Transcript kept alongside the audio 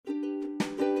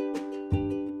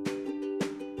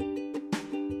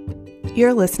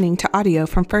You're listening to audio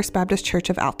from First Baptist Church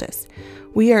of Altus.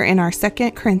 We are in our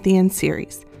 2 Corinthians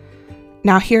series.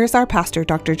 Now here's our pastor,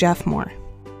 Dr. Jeff Moore.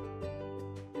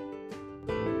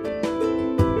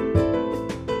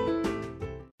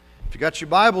 If you got your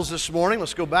Bibles this morning,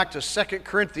 let's go back to 2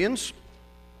 Corinthians.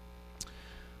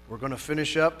 We're going to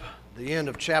finish up the end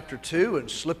of chapter 2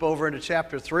 and slip over into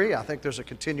chapter 3. I think there's a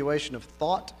continuation of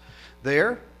thought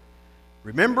there.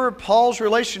 Remember, Paul's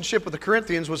relationship with the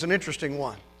Corinthians was an interesting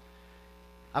one.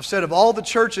 I've said of all the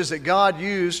churches that God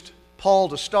used Paul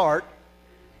to start,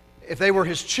 if they were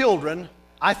his children,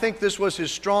 I think this was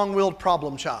his strong-willed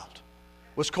problem child,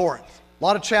 was Corinth. A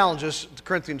lot of challenges at the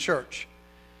Corinthian church.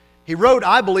 He wrote,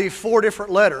 I believe, 4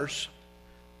 different letters.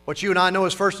 What you and I know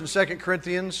as 1st and 2nd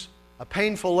Corinthians, a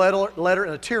painful letter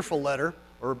and a tearful letter,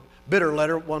 or bitter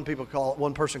letter, one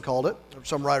person called it, or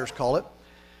some writers call it.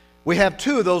 We have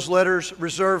 2 of those letters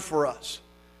reserved for us.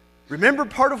 Remember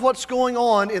part of what's going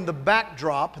on in the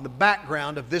backdrop, in the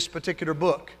background of this particular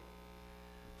book.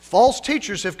 False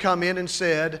teachers have come in and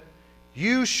said,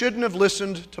 you shouldn't have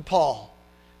listened to Paul.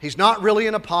 He's not really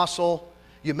an apostle.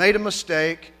 You made a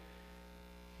mistake.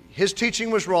 His teaching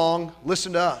was wrong.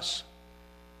 Listen to us.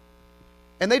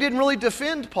 And they didn't really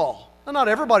defend Paul. Now, not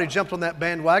everybody jumped on that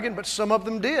bandwagon, but some of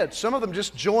them did. Some of them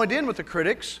just joined in with the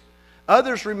critics.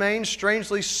 Others remained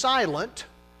strangely silent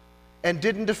and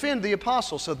didn't defend the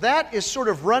apostle. So that is sort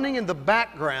of running in the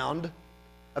background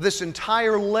of this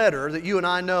entire letter that you and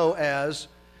I know as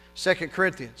 2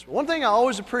 Corinthians. One thing I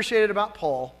always appreciated about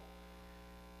Paul,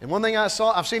 and one thing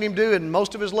I've seen him do in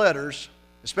most of his letters,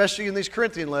 especially in these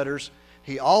Corinthian letters,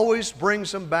 he always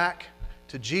brings them back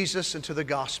to Jesus and to the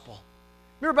gospel.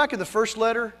 Remember back in the first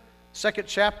letter, 2nd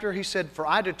chapter, he said, for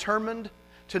I determined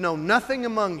to know nothing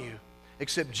among you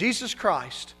except Jesus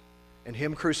Christ and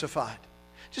Him crucified.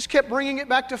 Just kept bringing it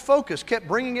back to focus, kept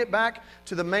bringing it back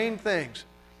to the main things.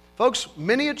 Folks,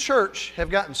 many a church have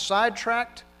gotten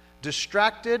sidetracked,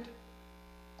 distracted,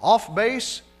 off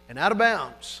base, and out of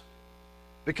bounds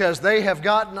because they have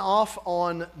gotten off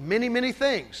on many, many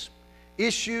things.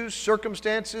 Issues,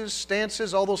 circumstances,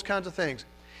 stances, all those kinds of things.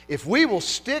 If we will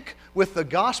stick with the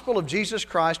gospel of Jesus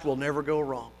Christ, we'll never go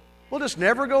wrong. We'll just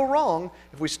never go wrong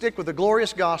if we stick with the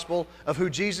glorious gospel of who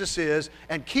Jesus is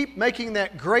and keep making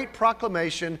that great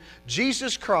proclamation,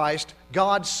 Jesus Christ,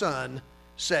 God's Son,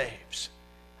 saves.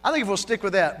 I think if we'll stick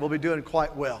with that, we'll be doing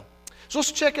quite well. So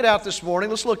let's check it out this morning.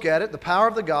 Let's look at it, the power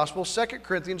of the gospel, 2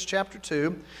 Corinthians chapter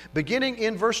 2, beginning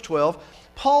in verse 12.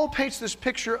 Paul paints this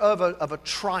picture of a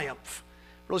triumph,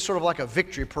 really sort of like a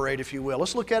victory parade, if you will.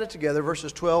 Let's look at it together,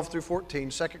 verses 12 through 14,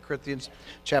 2 Corinthians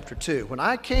chapter 2. When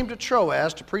I came to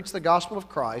Troas to preach the gospel of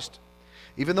Christ,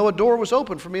 even though a door was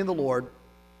open for me in the Lord,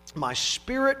 my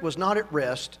spirit was not at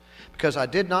rest because I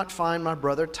did not find my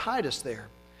brother Titus there.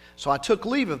 So I took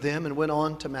leave of them and went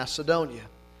on to Macedonia.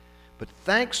 But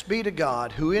thanks be to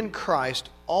God, who in Christ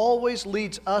always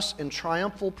leads us in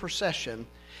triumphal procession,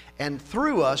 and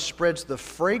through us spreads the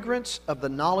fragrance of the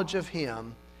knowledge of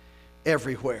Him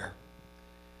everywhere.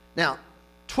 Now,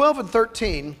 12 and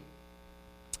 13,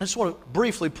 I just want to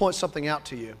briefly point something out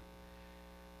to you.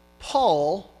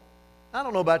 Paul, I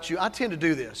don't know about you, I tend to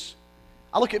do this.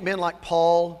 I look at men like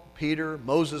Paul, Peter,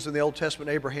 Moses in the Old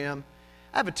Testament, Abraham.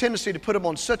 I have a tendency to put them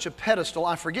on such a pedestal,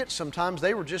 I forget sometimes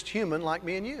they were just human like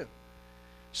me and you.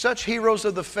 Such heroes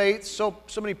of the faith, so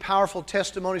many powerful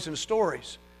testimonies and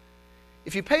stories.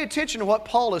 If you pay attention to what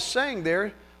Paul is saying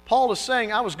there, Paul is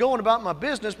saying, I was going about my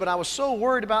business, but I was so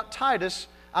worried about Titus,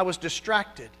 I was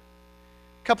distracted.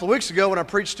 A couple of weeks ago when I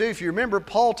preached to you, if you remember,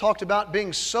 Paul talked about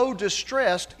being so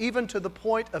distressed even to the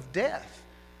point of death.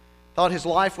 Thought his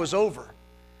life was over.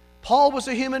 Paul was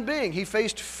a human being. He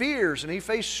faced fears, and he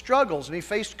faced struggles, and he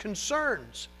faced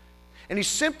concerns. And he's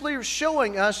simply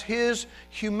showing us his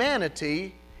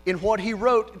humanity in what he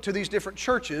wrote to these different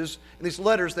churches, in these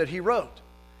letters that he wrote.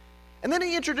 And then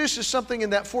he introduces something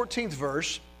in that 14th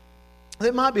verse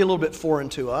that might be a little bit foreign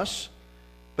to us.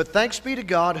 But thanks be to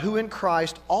God, who in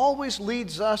Christ always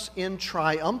leads us in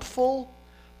triumphal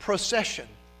procession.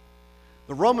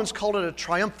 The Romans called it a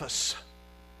triumphus.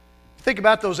 Think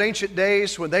about those ancient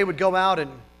days when they would go out and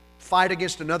fight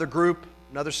against another group,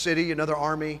 another city, another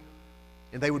army,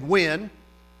 and they would win.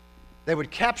 They would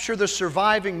capture the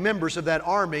surviving members of that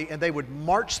army and they would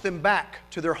march them back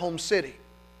to their home city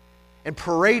and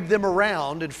parade them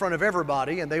around in front of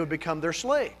everybody, and they would become their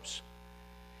slaves.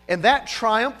 And that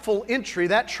triumphal entry,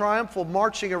 that triumphal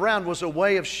marching around was a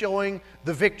way of showing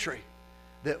the victory,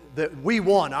 that we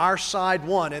won, our side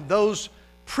won. And those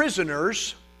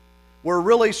prisoners were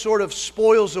really sort of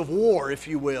spoils of war, if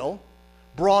you will,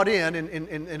 brought in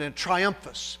a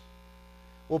triumphus.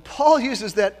 Well, Paul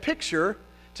uses that picture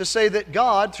to say that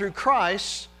God, through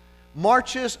Christ,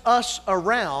 marches us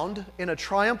around in a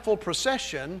triumphal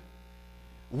procession.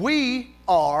 We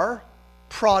are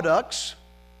products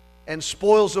and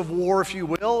spoils of war, if you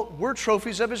will. We're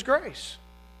trophies of His grace.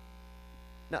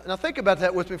 Now think about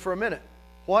that with me for a minute.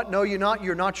 What? No, you're not.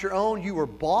 You're not your own. You were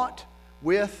bought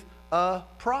with a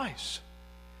price.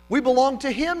 We belong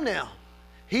to Him now.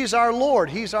 He's our Lord.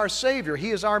 He's our Savior.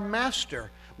 He is our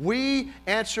Master. We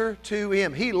answer to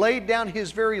Him. He laid down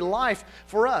His very life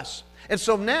for us. And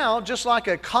so now, just like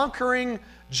a conquering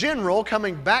general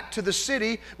coming back to the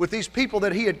city with these people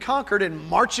that he had conquered and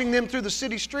marching them through the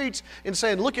city streets and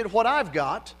saying, look at what I've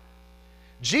got,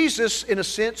 Jesus, in a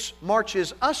sense,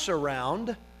 marches us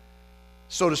around,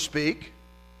 so to speak,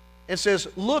 and says,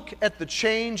 look at the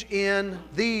change in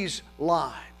these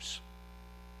lives.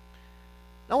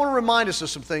 Now, I want to remind us of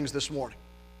some things this morning.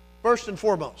 First and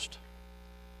foremost,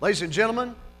 ladies and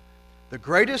gentlemen, the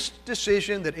greatest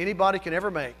decision that anybody can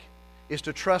ever make is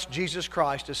to trust Jesus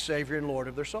Christ as Savior and Lord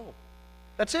of their soul.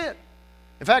 That's it.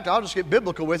 In fact, I'll just get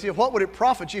biblical with you. What would it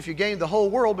profit you if you gained the whole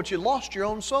world but you lost your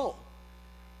own soul?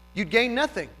 You'd gain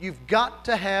nothing. You've got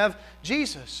to have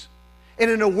Jesus.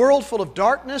 And in a world full of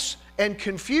darkness and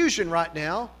confusion right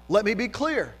now, let me be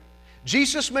clear.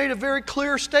 Jesus made a very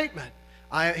clear statement.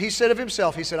 He said of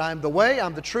Himself, He said, I am the way,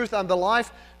 I'm the truth, I'm the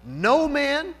life. No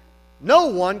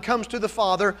one comes to the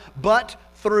Father but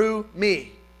through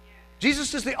me.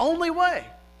 Jesus is the only way.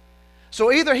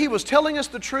 So either He was telling us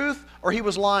the truth or He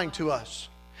was lying to us.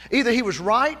 Either He was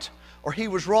right or He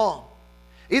was wrong.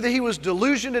 Either He was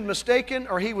delusioned and mistaken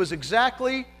or He was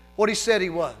exactly what He said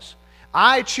He was.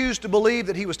 I choose to believe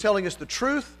that He was telling us the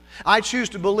truth. I choose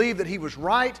to believe that He was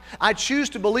right. I choose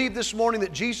to believe this morning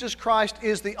that Jesus Christ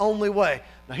is the only way.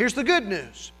 Now here's the good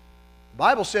news. The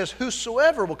Bible says,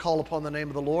 whosoever will call upon the name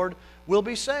of the Lord will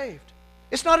be saved.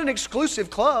 It's not an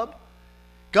exclusive club.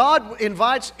 God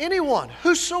invites anyone,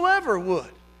 whosoever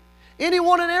would.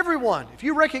 Anyone and everyone. If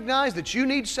you recognize that you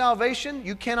need salvation,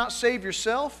 you cannot save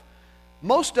yourself.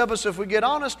 Most of us, if we get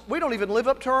honest, we don't even live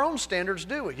up to our own standards,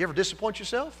 do we? You ever disappoint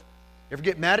yourself? You ever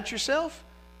get mad at yourself?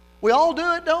 We all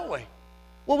do it, don't we?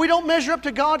 Well, we don't measure up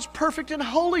to God's perfect and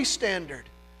holy standard.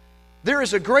 There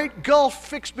is a great gulf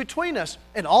fixed between us,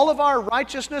 and all of our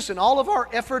righteousness and all of our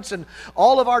efforts and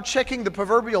all of our checking the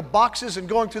proverbial boxes and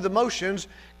going through the motions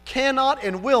cannot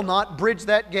and will not bridge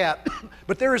that gap.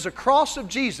 But there is a cross of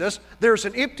Jesus, there's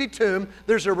an empty tomb,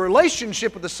 there's a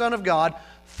relationship with the Son of God.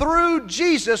 Through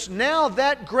Jesus, now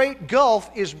that great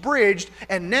gulf is bridged,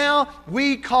 and now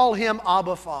we call Him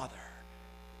Abba Father.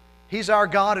 He's our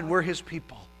God and we're His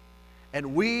people,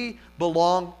 and we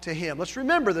belong to Him. Let's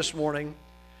remember this morning,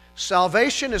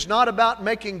 salvation is not about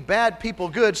making bad people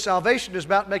good. Salvation is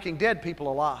about making dead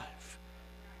people alive.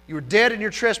 You were dead in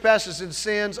your trespasses and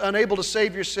sins, unable to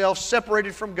save yourself,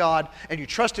 separated from God, and you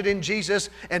trusted in Jesus,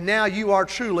 and now you are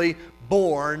truly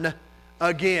born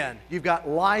again. You've got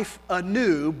life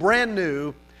anew, brand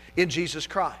new in Jesus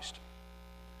Christ.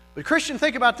 But Christian,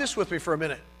 think about this with me for a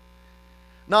minute.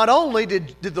 Not only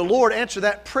did the Lord answer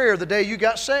that prayer the day you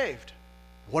got saved,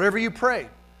 whatever you prayed.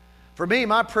 For me,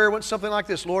 my prayer went something like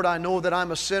this: Lord, I know that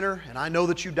I'm a sinner, and I know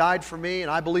that You died for me,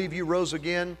 and I believe You rose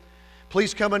again.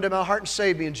 Please come into my heart and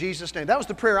save me in Jesus' name. That was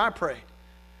the prayer I prayed.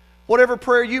 Whatever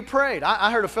prayer you prayed.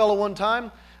 I heard a fellow one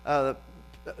time,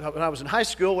 when I was in high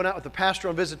school, went out with the pastor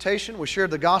on visitation. We shared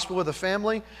the gospel with a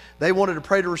family. They wanted to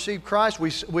pray to receive Christ.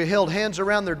 We held hands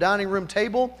around their dining room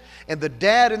table, and the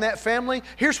dad in that family,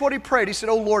 here's what he prayed. He said,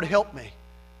 oh, Lord, help me.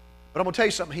 But I'm going to tell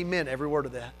you something. He meant every word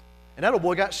of that. And that old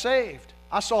boy got saved.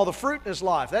 I saw the fruit in his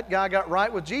life. That guy got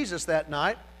right with Jesus that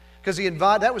night because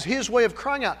that was his way of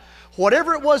crying out.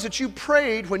 Whatever it was that you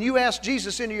prayed when you asked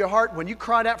Jesus into your heart, when you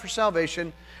cried out for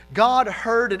salvation, God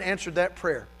heard and answered that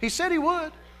prayer. He said He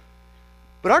would.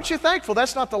 But aren't you thankful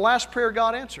that's not the last prayer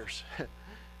God answers?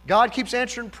 God keeps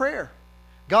answering prayer.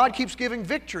 God keeps giving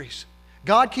victories.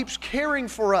 God keeps caring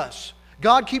for us.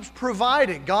 God keeps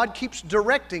providing. God keeps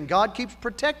directing. God keeps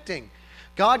protecting.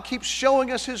 God keeps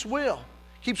showing us His will.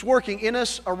 Keeps working in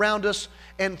us, around us,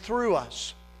 and through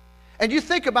us. And you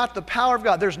think about the power of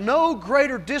God. There's no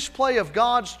greater display of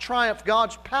God's triumph,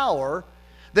 God's power,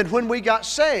 than when we got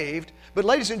saved. But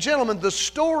ladies and gentlemen, the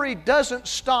story doesn't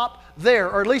stop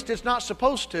there, or at least it's not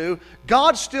supposed to.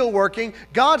 God's still working,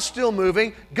 God's still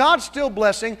moving, God's still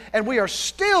blessing, and we are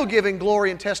still giving glory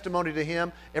and testimony to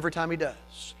Him every time He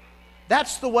does.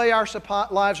 That's the way our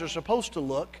lives are supposed to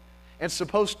look and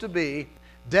supposed to be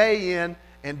day in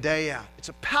and day out. It's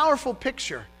a powerful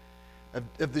picture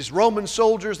of these Roman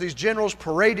soldiers, these generals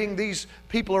parading these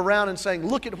people around and saying,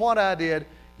 look at what I did.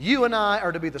 You and I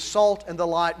are to be the salt and the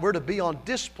light. We're to be on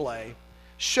display,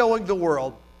 showing the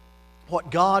world what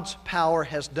God's power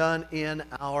has done in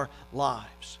our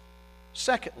lives.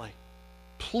 Secondly,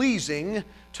 pleasing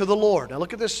to the Lord. Now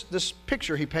look at this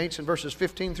picture he paints in verses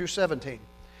 15 through 17.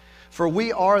 For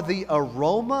we are the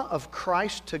aroma of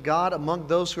Christ to God among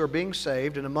those who are being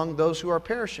saved and among those who are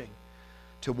perishing.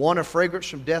 To one a fragrance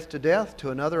from death to death,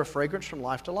 to another a fragrance from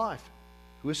life to life.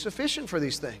 Who is sufficient for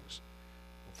these things?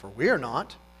 For we are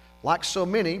not, like so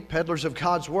many, peddlers of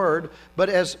God's word, but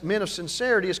as men of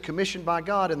sincerity, as commissioned by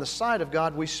God in the sight of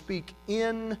God, we speak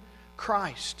in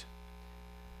Christ.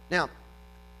 Now,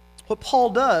 what Paul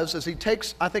does is he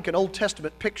takes, I think, an Old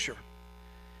Testament picture.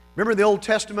 Remember in the Old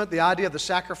Testament, the idea of the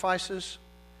sacrifices?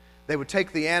 They would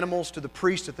take the animals to the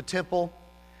priest at the temple.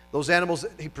 Those animals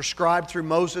that he prescribed through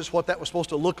Moses, what that was supposed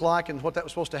to look like and what that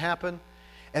was supposed to happen.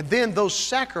 And then those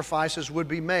sacrifices would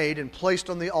be made and placed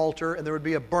on the altar, and there would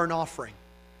be a burnt offering.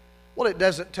 Well, it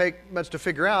doesn't take much to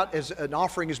figure out as an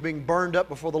offering is being burned up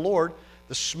before the Lord.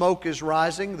 The smoke is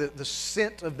rising, the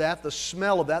scent of that, the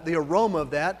smell of that, the aroma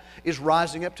of that is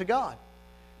rising up to God.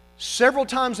 Several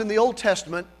times in the Old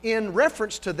Testament, in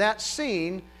reference to that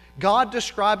scene, God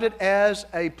described it as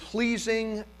a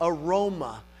pleasing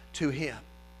aroma to Him.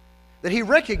 That He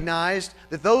recognized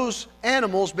that those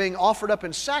animals being offered up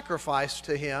in sacrifice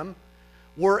to Him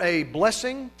were a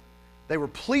blessing, they were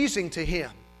pleasing to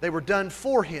Him, they were done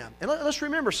for Him. And let's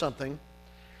remember something.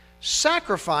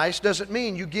 Sacrifice doesn't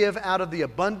mean you give out of the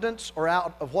abundance or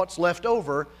out of what's left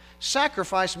over.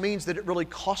 Sacrifice means that it really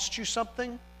costs you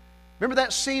something. Remember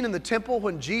that scene in the temple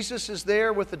when Jesus is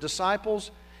there with the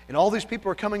disciples and all these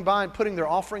people are coming by and putting their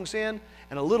offerings in,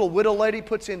 and a little widow lady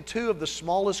puts in 2 of the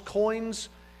smallest coins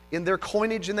in their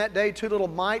coinage in that day, 2 little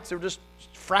mites. They were just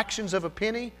fractions of a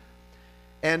penny.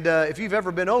 And if you've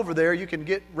ever been over there, you can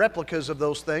get replicas of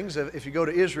those things. If you go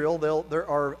to Israel, there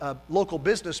are local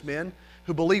businessmen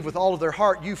who believe with all of their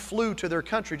heart you flew to their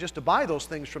country just to buy those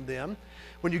things from them.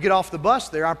 When you get off the bus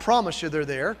there, I promise you they're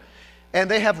there. And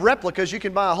they have replicas. You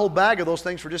can buy a whole bag of those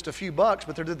things for just a few bucks,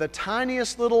 but they're the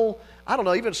tiniest little, I don't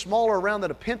know, even smaller around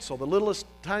than a pencil, the littlest,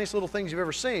 tiniest little things you've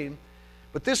ever seen.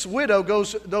 But this widow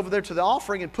goes over there to the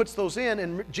offering and puts those in,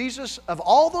 and Jesus, of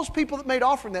all those people that made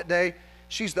offering that day,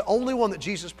 she's the only one that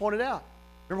Jesus pointed out.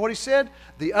 Remember what He said?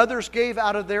 The others gave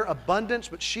out of their abundance,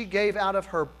 but she gave out of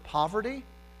her poverty.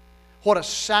 What a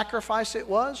sacrifice it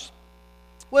was.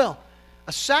 Well,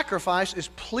 a sacrifice is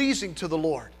pleasing to the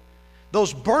Lord.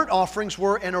 Those burnt offerings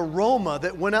were an aroma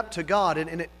that went up to God,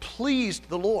 and it pleased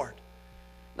the Lord.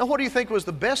 Now, what do you think was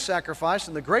the best sacrifice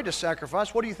and the greatest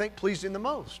sacrifice? What do you think pleased Him the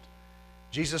most?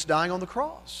 Jesus dying on the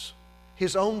cross.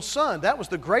 His own Son. That was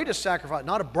the greatest sacrifice.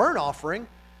 Not a burnt offering,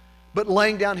 but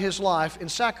laying down His life in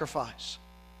sacrifice.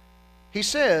 He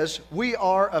says, we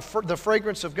are the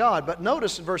fragrance of God. But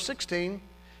notice in verse 16,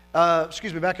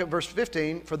 back up verse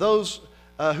 15, for those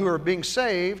who are being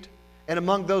saved and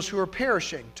among those who are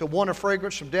perishing, to one a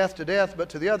fragrance from death to death, but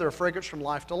to the other a fragrance from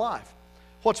life to life.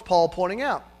 What's Paul pointing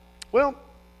out? Well,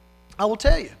 I will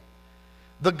tell you,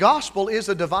 the gospel is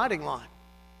a dividing line.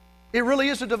 It really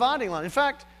is a dividing line. In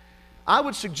fact, I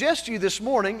would suggest to you this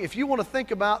morning, if you want to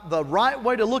think about the right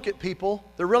way to look at people,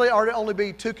 there really ought to only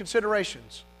be 2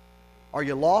 considerations. Are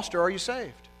you lost or are you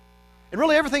saved? And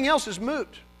really everything else is moot.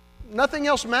 Nothing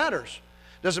else matters.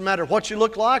 Doesn't matter what you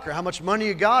look like or how much money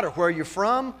you got or where you're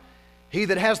from. He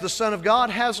that has the Son of God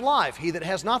has life. He that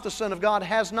has not the Son of God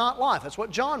has not life. That's what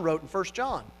John wrote in 1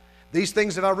 John. These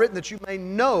things have I written that you may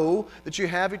know that you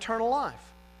have eternal life.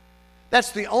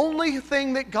 That's the only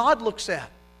thing that God looks at.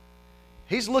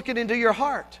 He's looking into your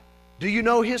heart. Do you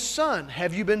know His Son?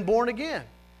 Have you been born again?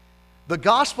 The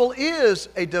gospel is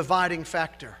a dividing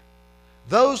factor.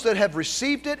 Those that have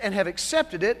received it and have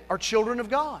accepted it are children of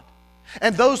God.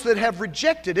 And those that have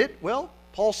rejected it, well,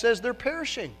 Paul says they're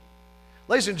perishing.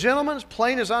 Ladies and gentlemen, as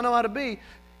plain as I know how to be,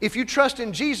 if you trust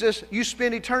in Jesus, you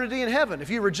spend eternity in heaven. If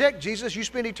you reject Jesus, you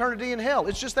spend eternity in hell.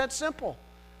 It's just that simple.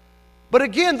 But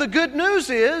again, the good news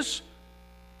is,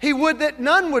 He would that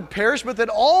none would perish, but that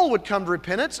all would come to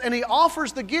repentance, and He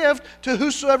offers the gift to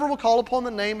whosoever will call upon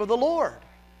the name of the Lord.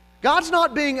 God's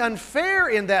not being unfair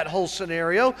in that whole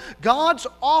scenario. God's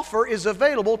offer is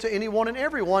available to anyone and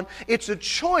everyone. It's a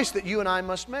choice that you and I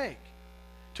must make,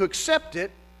 to accept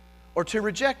it or to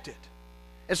reject it.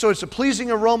 And so it's a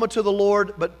pleasing aroma to the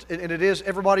Lord, and it is,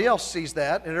 everybody else sees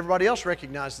that, and everybody else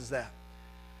recognizes that.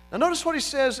 Now notice what he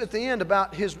says at the end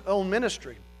about His own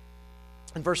ministry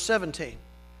in verse 17.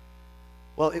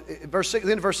 Well, the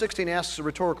end of verse 16 asks a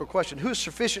rhetorical question. Who is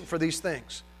sufficient for these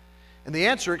things? And the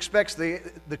answer expects the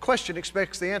question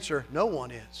expects the answer, no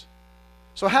one is.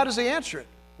 So how does he answer it?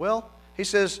 Well, he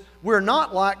says, we're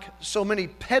not like so many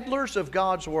peddlers of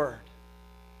God's Word.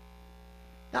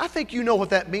 Now, I think you know what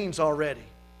that means already.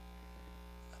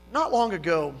 Not long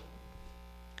ago,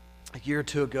 a year or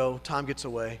two ago, time gets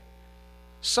away,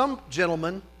 some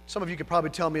gentleman, some of you could probably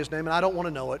tell me his name, and I don't want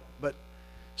to know it, but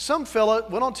some fella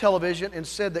went on television and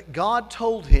said that God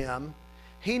told him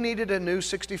he needed a new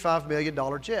 $65 million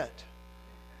jet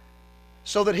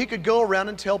so that he could go around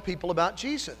and tell people about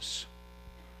Jesus.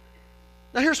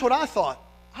 Now here's what I thought.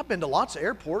 I've been to lots of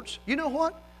airports. You know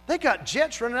what? They got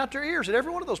jets running out their ears at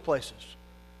every one of those places.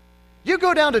 You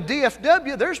go down to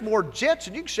DFW, there's more jets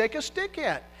than you can shake a stick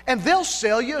at. And they'll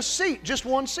sell you a seat, just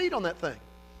one seat on that thing.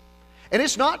 And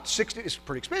it's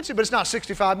pretty expensive, but it's not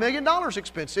 $65 million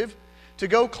expensive to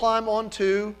go climb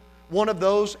onto one of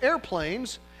those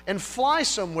airplanes and fly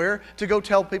somewhere to go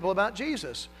tell people about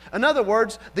Jesus. In other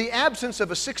words, the absence of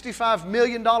a $65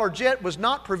 million jet was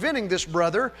not preventing this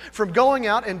brother from going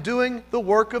out and doing the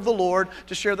work of the Lord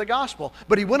to share the gospel.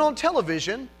 But he went on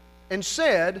television and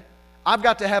said, I've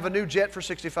got to have a new jet for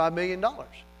 $65 million.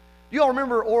 You all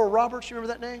remember Oral Roberts? You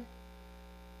remember that name?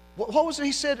 What was it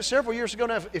he said several years ago?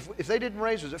 Now, if they didn't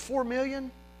raise, was it $4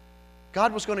 million?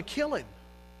 God was going to kill him.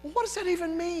 Well, what does that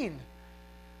even mean?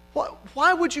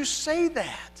 Why would you say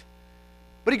that?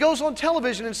 But he goes on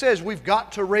television and says, we've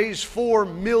got to raise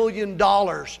 $4 million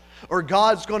or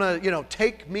God's going to,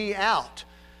 take me out.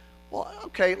 Well,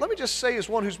 okay, let me just say as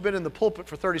one who's been in the pulpit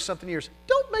for 30-something years,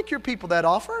 don't make your people that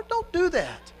offer. Don't do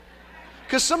that.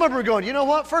 Because some of them are going, you know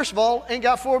what? First of all, ain't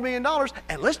got $4 million,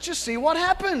 and let's just see what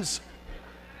happens.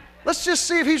 Let's just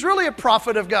see if he's really a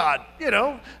prophet of God.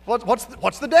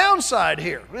 What's the downside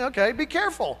here? Okay, be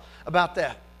careful about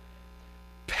that.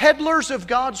 Peddlers of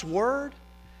God's Word,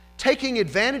 taking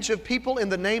advantage of people in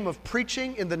the name of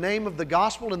preaching, in the name of the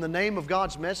gospel, in the name of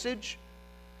God's message,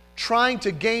 trying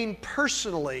to gain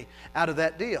personally out of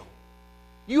that deal.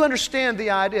 You understand the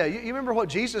idea. You remember what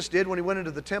Jesus did when he went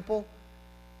into the temple?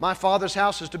 My Father's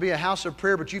house is to be a house of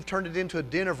prayer, but you've turned it into a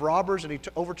den of robbers, and he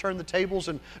overturned the tables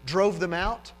and drove them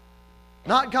out.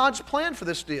 Not God's plan for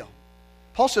this deal.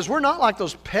 Paul says we're not like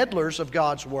those peddlers of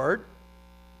God's Word,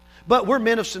 but we're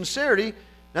men of sincerity.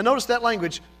 Now notice that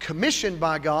language, commissioned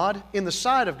by God, in the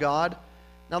sight of God.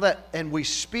 And we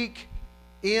speak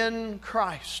in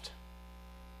Christ.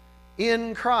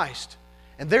 In Christ.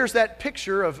 And there's that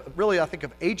picture of, really I think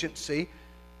of agency.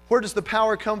 Where does the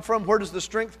power come from? Where does the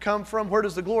strength come from? Where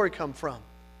does the glory come from?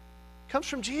 It comes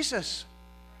from Jesus.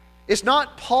 It's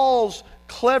not Paul's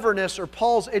cleverness or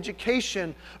Paul's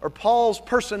education or Paul's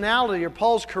personality or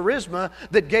Paul's charisma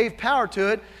that gave power to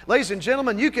it. Ladies and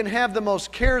gentlemen, you can have the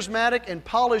most charismatic and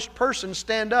polished person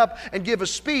stand up and give a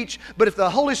speech, but if the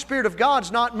Holy Spirit of God's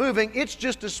not moving, it's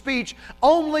just a speech.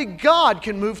 Only God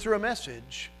can move through a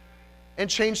message and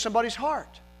change somebody's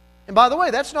heart. And by the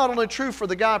way, that's not only true for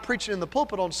the guy preaching in the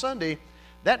pulpit on Sunday,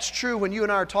 that's true when you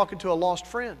and I are talking to a lost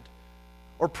friend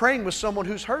or praying with someone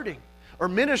who's hurting, or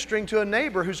ministering to a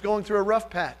neighbor who's going through a rough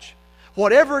patch.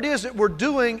 Whatever it is that we're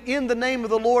doing in the name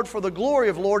of the Lord for the glory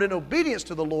of the Lord in obedience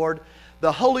to the Lord,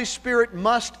 the Holy Spirit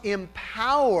must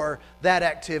empower that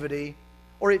activity,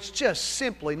 or it's just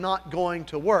simply not going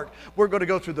to work. We're going to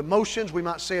go through the motions, we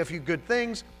might say a few good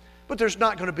things, but there's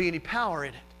not going to be any power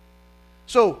in it.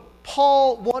 So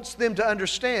Paul wants them to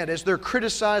understand, as they're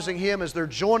criticizing him, as they're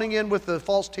joining in with the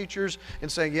false teachers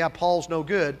and saying, yeah, Paul's no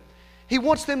good, he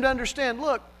wants them to understand,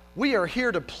 look, we are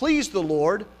here to please the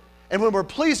Lord, and when we're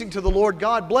pleasing to the Lord,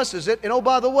 God blesses it. And oh,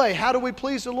 by the way, how do we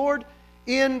please the Lord?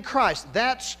 In Christ.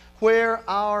 That's where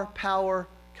our power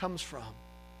comes from.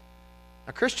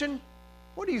 Now, Christian,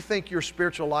 what do you think your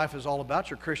spiritual life is all about,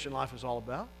 your Christian life is all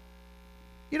about?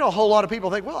 You know, a whole lot of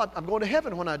people think, well, I'm going to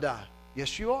heaven when I die.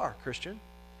 Yes, you are, Christian.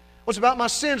 Well, it's about my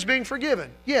sins being forgiven.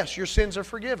 Yes, your sins are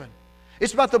forgiven.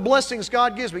 It's about the blessings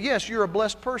God gives me. Yes, you're a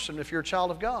blessed person if you're a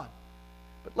child of God.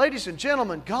 But ladies and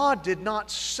gentlemen, God did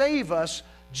not save us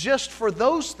just for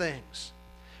those things.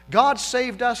 God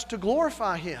saved us to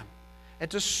glorify Him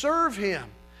and to serve Him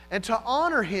and to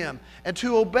honor Him and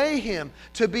to obey Him,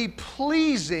 to be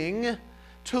pleasing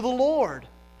to the Lord.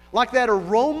 Like that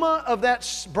aroma of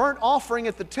that burnt offering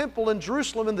at the temple in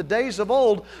Jerusalem in the days of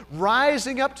old,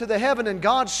 rising up to the heaven and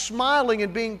God smiling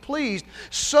and being pleased,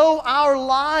 so our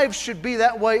lives should be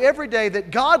that way every day,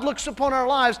 that God looks upon our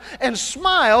lives and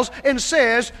smiles and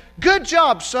says, good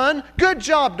job, son, good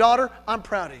job, daughter, I'm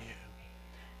proud of you.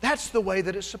 That's the way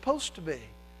that it's supposed to be.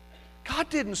 God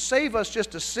didn't save us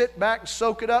just to sit back and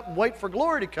soak it up and wait for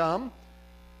glory to come.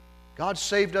 God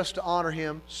saved us to honor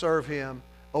Him, serve Him,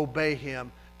 obey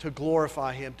Him, to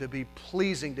glorify Him, to be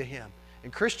pleasing to Him.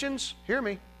 And Christians, hear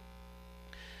me.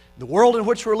 The world in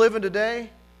which we're living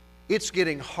today, it's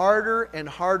getting harder and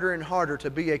harder and harder to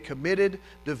be a committed,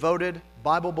 devoted,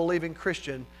 Bible-believing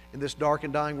Christian in this dark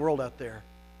and dying world out there.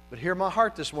 But hear my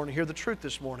heart this morning, hear the truth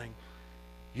this morning.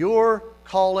 Your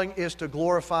calling is to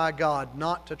glorify God,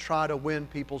 not to try to win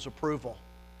people's approval.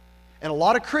 And a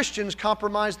lot of Christians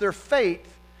compromise their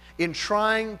faith in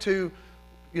trying to,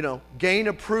 gain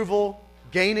approval,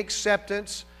 gain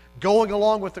acceptance, going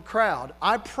along with the crowd.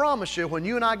 I promise you, when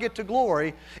you and I get to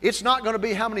glory, it's not going to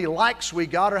be how many likes we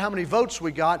got or how many votes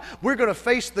we got. We're going to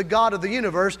face the God of the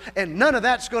universe, and none of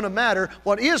that's going to matter.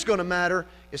 What is going to matter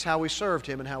is how we served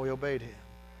Him and how we obeyed Him.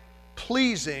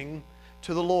 Pleasing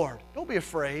to the Lord. Don't be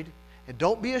afraid and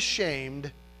don't be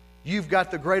ashamed. You've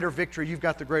got the greater victory. You've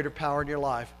got the greater power in your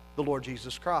life, the Lord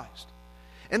Jesus Christ.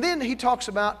 And then he talks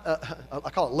about, I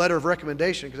call it letter of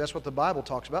recommendation because that's what the Bible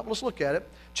talks about. But let's look at it.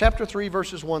 Chapter 3,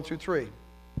 verses 1 through 3.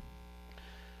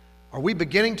 Are we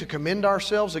beginning to commend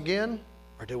ourselves again?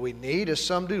 Or do we need, as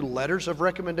some do, letters of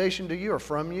recommendation to you or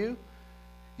from you?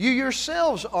 You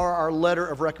yourselves are our letter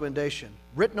of recommendation,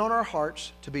 written on our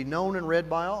hearts to be known and read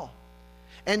by all.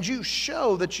 And you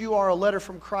show that you are a letter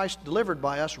from Christ delivered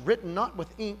by us, written not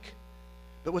with ink,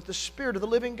 but with the Spirit of the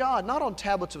living God, not on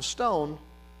tablets of stone,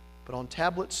 but on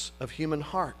tablets of human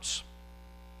hearts.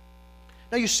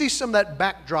 Now you see some of that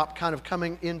backdrop kind of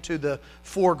coming into the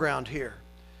foreground here.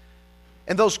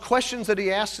 And those questions that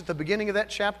he asks at the beginning of that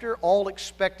chapter all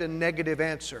expect a negative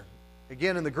answer.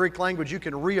 Again, in the Greek language, you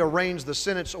can rearrange the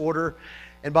sentence order,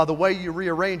 and by the way you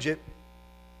rearrange it,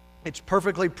 it's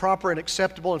perfectly proper and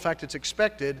acceptable. In fact, it's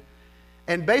expected.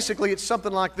 And basically, it's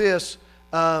something like this.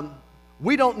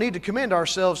 We don't need to commend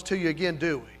ourselves to you again,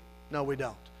 do we? No, we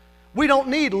don't. We don't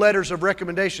need letters of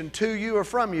recommendation to you or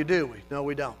from you, do we? No,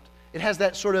 we don't. It has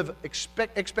that sort of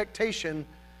expectation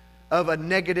of a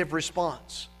negative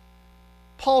response.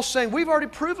 Paul's saying, we've already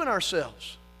proven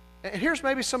ourselves. And here's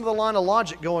maybe some of the line of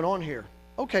logic going on here.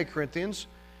 Okay, Corinthians,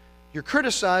 you're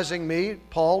criticizing me,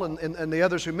 Paul, and the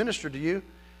others who ministered to you,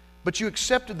 but you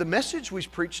accepted the message we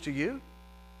preached to you,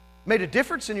 made a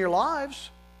difference in your lives.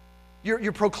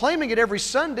 You're proclaiming it every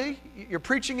Sunday. You're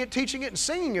preaching it, teaching it, and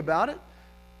singing about it.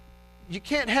 You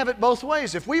can't have it both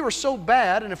ways. If we were so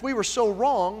bad and if we were so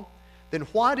wrong, then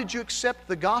why did you accept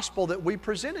the gospel that we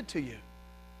presented to you?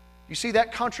 You see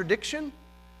that contradiction?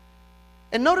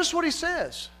 And notice what he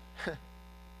says.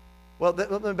 Well,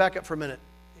 let me back up for a minute.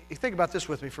 You think about this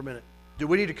with me for a minute. Do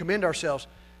we need to commend ourselves?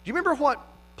 Do you remember what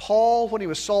Paul, when he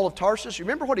was Saul of Tarsus, you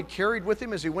remember what he carried with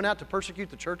him as he went out to persecute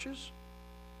the churches?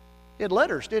 He had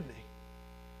letters, didn't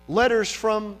he? Letters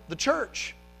from the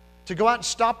church to go out and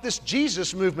stop this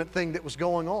Jesus movement thing that was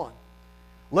going on.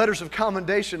 Letters of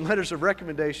commendation, letters of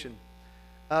recommendation.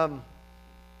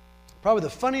 Probably the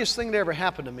funniest thing that ever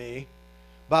happened to me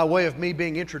by way of me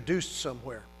being introduced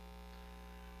somewhere.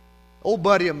 Old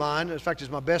buddy of mine, in fact, he's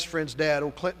my best friend's dad,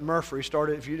 old Clinton Murphy,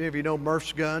 started, if you know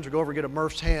Murph's Guns, or go over and get a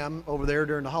Murph's ham over there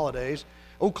during the holidays.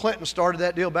 Old Clinton started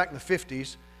that deal back in the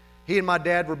 50s. He and my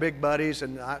dad were big buddies,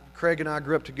 and Craig and I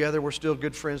grew up together. We're still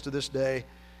good friends to this day.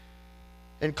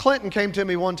 And Clinton came to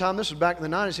me one time, this was back in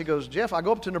the 90s, he goes, Jeff, I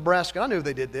go up to Nebraska. I knew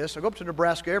they did this. I go up to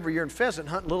Nebraska every year and pheasant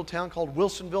hunt in a little town called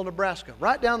Wilsonville, Nebraska.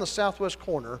 Right down the southwest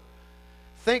corner.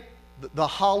 Think the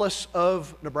Hollis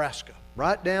of Nebraska.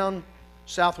 Right down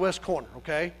southwest corner,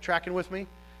 okay? Tracking with me?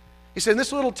 He said, in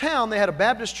this little town, they had a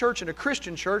Baptist church and a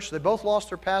Christian church. They both lost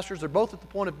their pastors. They're both at the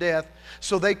point of death.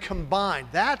 So they combined.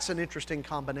 That's an interesting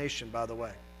combination, by the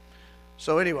way.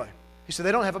 So anyway, he said,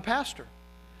 they don't have a pastor.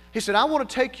 He said, I want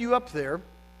to take you up there,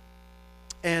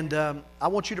 and I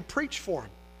want you to preach for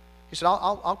them. He said,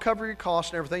 I'll cover your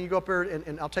costs and everything. You go up there,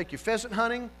 and I'll take you pheasant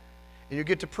hunting, and you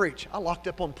get to preach. I locked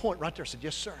up on point right there. I said,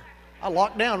 yes, sir. I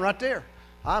locked down right there.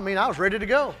 I mean, I was ready to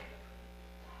go.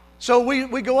 So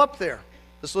we go up there.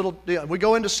 This little deal. We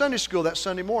go into Sunday school that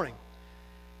Sunday morning.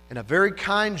 And a very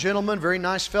kind gentleman, very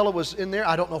nice fellow was in there.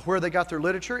 I don't know where they got their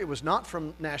literature. It was not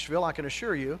from Nashville, I can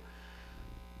assure you.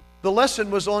 The lesson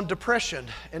was on depression.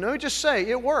 And let me just say,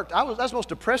 it worked. That's the most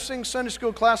depressing Sunday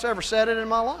school class I ever sat in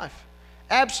my life.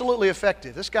 Absolutely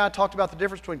effective. This guy talked about the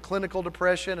difference between clinical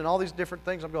depression and all these different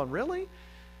things. I'm going, really?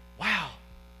 Wow.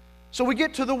 So we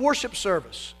get to the worship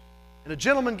service. And a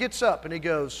gentleman gets up and he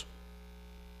goes,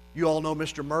 you all know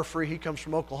Mr. Murphy. He comes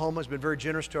from Oklahoma. He's been very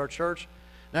generous to our church.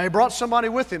 Now, he brought somebody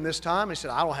with him this time. He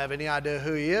said, I don't have any idea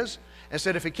who he is. And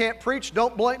said, if he can't preach,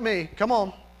 don't blame me. Come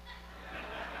on.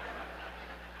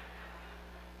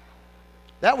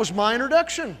 That was my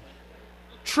introduction.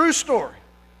 True story.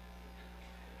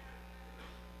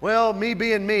 Well, me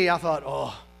being me, I thought,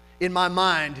 oh, in my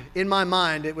mind,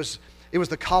 it was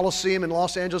the Coliseum in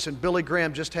Los Angeles, and Billy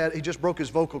Graham he just broke his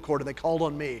vocal cord, and they called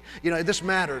on me. You know, this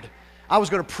mattered. I was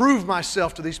going to prove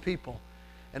myself to these people.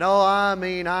 And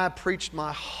I preached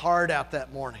my heart out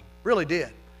that morning. Really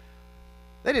did.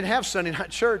 They didn't have Sunday night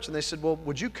church, and they said, well,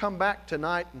 would you come back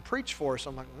tonight and preach for us?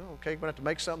 I'm like, oh, okay, we're going to have to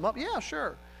make something up. Yeah,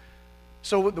 sure.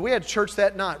 So we had church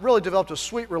that night. Really developed a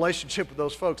sweet relationship with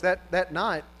those folks. That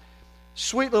night,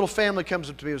 sweet little family comes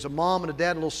up to me. It was a mom and a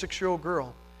dad and a little 6-year-old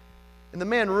girl. And the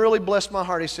man really blessed my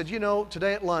heart. He said, you know,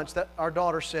 today at lunch, our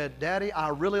daughter said, Daddy, I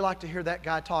really like to hear that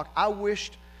guy talk. I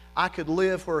wished I could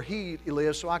live where he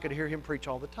lives so I could hear him preach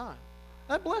all the time.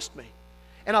 That blessed me.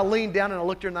 And I leaned down and I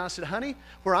looked at her and I said, honey,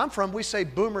 where I'm from, we say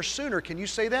boomer sooner. Can you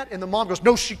say that? And the mom goes,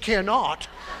 no, she cannot.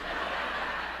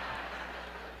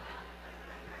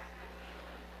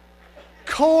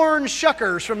 Corn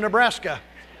shuckers from Nebraska.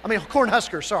 Corn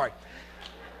huskers, sorry.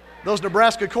 Those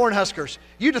Nebraska corn huskers.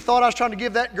 You'd have thought I was trying to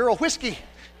give that girl whiskey.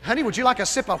 Honey, would you like a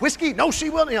sip of whiskey? No, she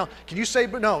wouldn't. You know, can you say,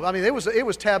 no, it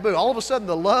was taboo. All of a sudden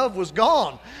the love was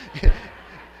gone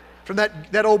from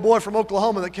that old boy from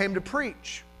Oklahoma that came to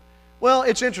preach. Well,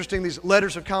 it's interesting, these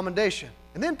letters of commendation.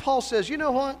 And then Paul says, you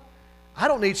know what? I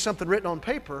don't need something written on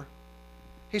paper.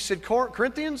 He said,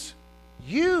 Corinthians,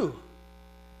 you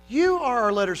are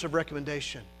our letters of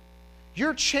recommendation.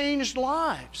 Your changed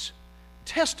lives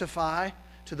testify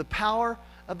to the power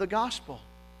of the gospel.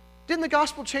 Didn't the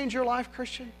gospel change your life,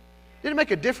 Christian? Did it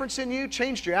make a difference in you?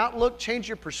 Changed your outlook, changed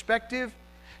your perspective,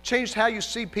 changed how you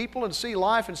see people and see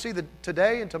life and see the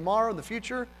today and tomorrow and the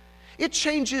future? It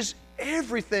changes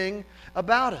everything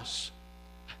about us.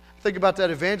 Think about that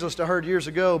evangelist I heard years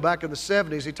ago back in the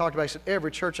 70s. He talked about, he said,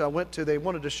 every church I went to, they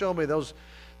wanted to show me those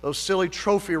silly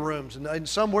trophy rooms. And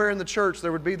somewhere in the church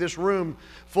there would be this room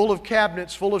full of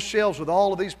cabinets, full of shelves with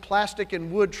all of these plastic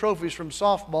and wood trophies from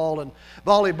softball and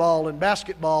volleyball and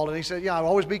basketball. And he said, yeah, I'd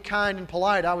always be kind and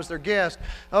polite. I was their guest.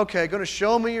 Okay, going to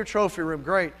show me your trophy room.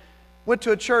 Great. Went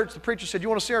to a church. The preacher said, you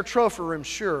want to see our trophy room?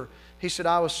 Sure. He said,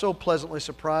 I was so pleasantly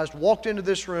surprised. Walked into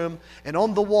this room, and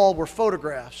on the wall were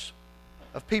photographs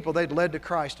of people they'd led to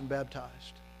Christ and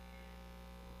baptized.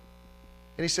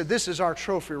 And he said, this is our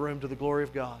trophy room to the glory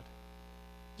of God.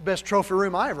 It's the best trophy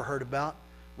room I ever heard about,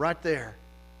 right there.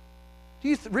 Do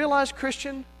you realize,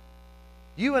 Christian,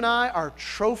 you and I are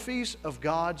trophies of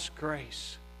God's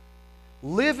grace.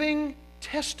 Living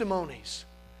testimonies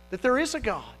that there is a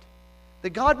God,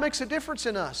 that God makes a difference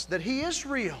in us, that He is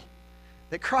real,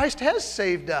 that Christ has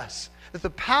saved us, that the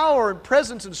power and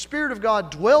presence and Spirit of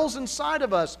God dwells inside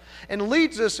of us and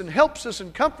leads us and helps us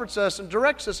and comforts us and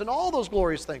directs us and all those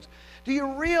glorious things. Do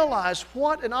you realize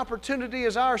what an opportunity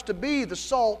is ours to be the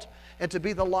salt and to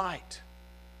be the light?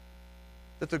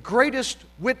 That the greatest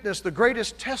witness, the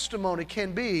greatest testimony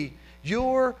can be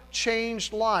your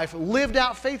changed life lived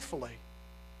out faithfully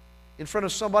in front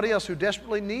of somebody else who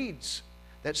desperately needs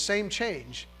that same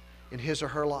change in his or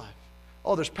her life.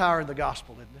 Oh, there's power in the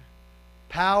gospel, isn't there?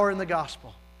 Power in the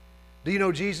gospel. Do you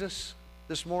know Jesus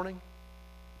this morning?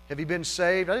 Have you been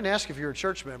saved? I didn't ask if you're a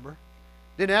church member.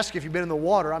 Didn't ask if you've been in the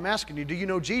water. I'm asking you, do you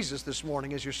know Jesus this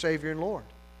morning as your Savior and Lord?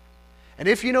 And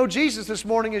if you know Jesus this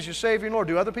morning as your Savior and Lord,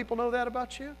 do other people know that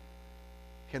about you?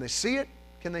 Can they see it?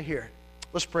 Can they hear it?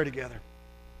 Let's pray together.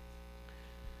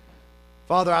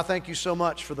 Father, I thank you so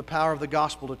much for the power of the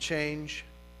gospel to change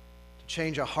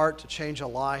a heart, to change a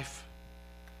life,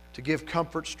 to give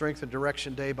comfort, strength, and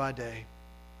direction day by day.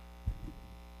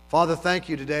 Father, thank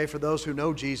you today for those who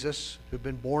know Jesus, who've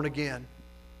been born again,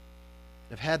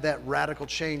 have had that radical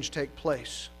change take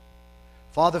place.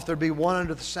 Father, if there be one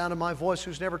under the sound of my voice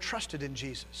who's never trusted in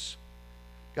Jesus,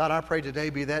 God, I pray today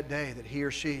be that day that he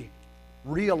or she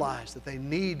realize that they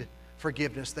need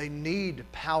forgiveness, they need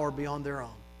power beyond their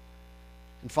own.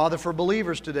 And Father, for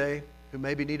believers today who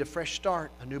maybe need a fresh start,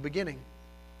 a new beginning,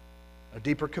 a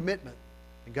deeper commitment,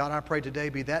 and God, I pray today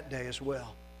be that day as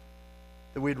well,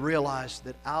 that we'd realize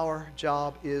that our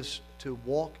job is to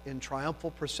walk in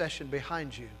triumphal procession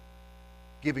behind you,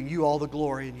 giving you all the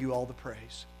glory and you all the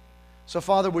praise. So,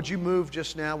 Father, would you move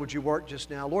just now? Would you work just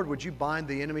now? Lord, would you bind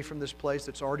the enemy from this place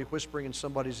that's already whispering in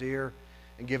somebody's ear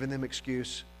and giving them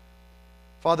excuse?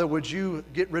 Father, would you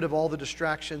get rid of all the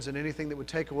distractions and anything that would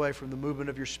take away from the movement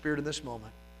of your Spirit in this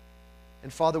moment?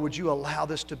 And, Father, would you allow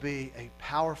this to be a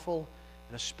powerful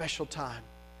and a special time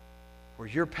where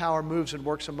your power moves and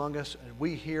works among us and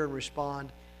we hear and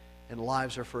respond and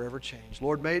lives are forever changed.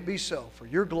 Lord, may it be so for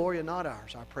your glory and not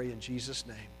ours. I pray in Jesus'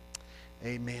 name.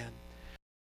 Amen.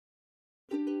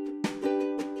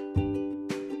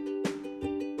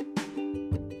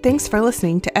 Thanks for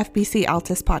listening to FBC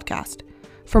Altus Podcast.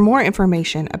 For more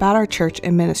information about our church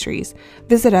and ministries,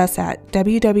 visit us at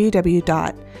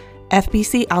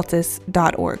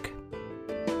www.fbcaltus.org.